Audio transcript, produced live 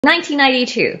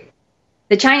1992,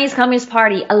 the Chinese Communist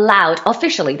Party allowed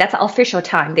officially, that's the official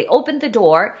time, they opened the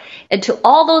door to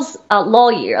all those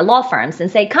law firms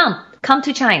and say, come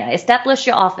to China, establish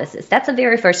your offices. That's the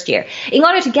very first year. In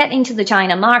order to get into the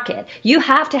China market, you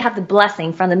have to have the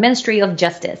blessing from the Ministry of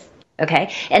Justice.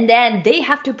 Okay, and then they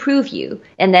have to prove you,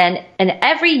 and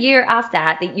every year after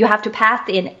that, you have to pass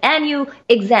an annual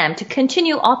exam to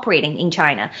continue operating in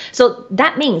China. So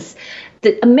that means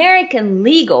the American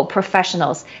legal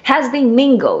professionals has been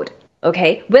mingled,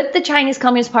 okay, with the Chinese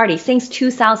Communist Party since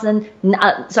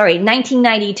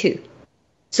 1992.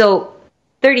 So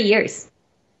 30 years.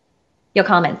 Your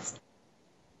comments?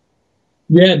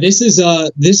 Yeah, this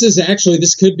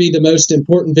could be the most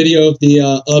important video of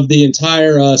the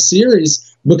entire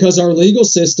series, because our legal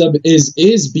system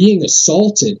is being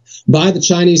assaulted by the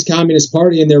Chinese Communist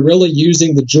Party, and they're really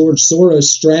using the George Soros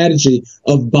strategy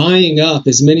of buying up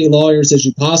as many lawyers as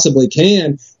you possibly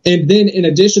can. And then in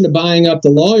addition to buying up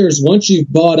the lawyers, once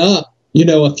you've bought up,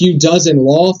 a few dozen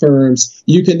law firms,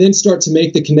 you can then start to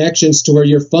make the connections to where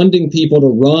you're funding people to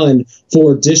run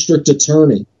for district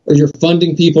attorney, or you're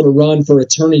funding people to run for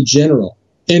attorney general.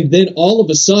 And then all of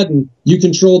a sudden, you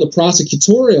control the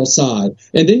prosecutorial side,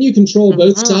 and then you control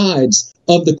both sides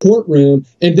of the courtroom,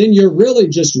 and then you're really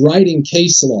just writing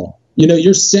case law.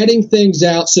 You're setting things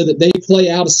out so that they play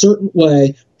out a certain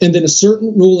way, and then a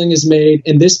certain ruling is made,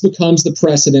 and this becomes the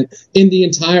precedent in the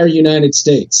entire United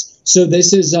States. So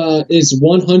this is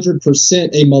 100%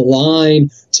 a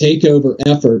malign takeover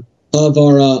effort of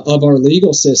our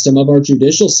legal system, of our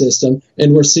judicial system,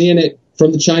 and we're seeing it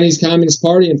from the Chinese Communist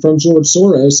Party and from George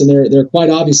Soros, and they're quite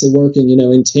obviously working,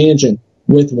 in tangent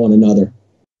with one another.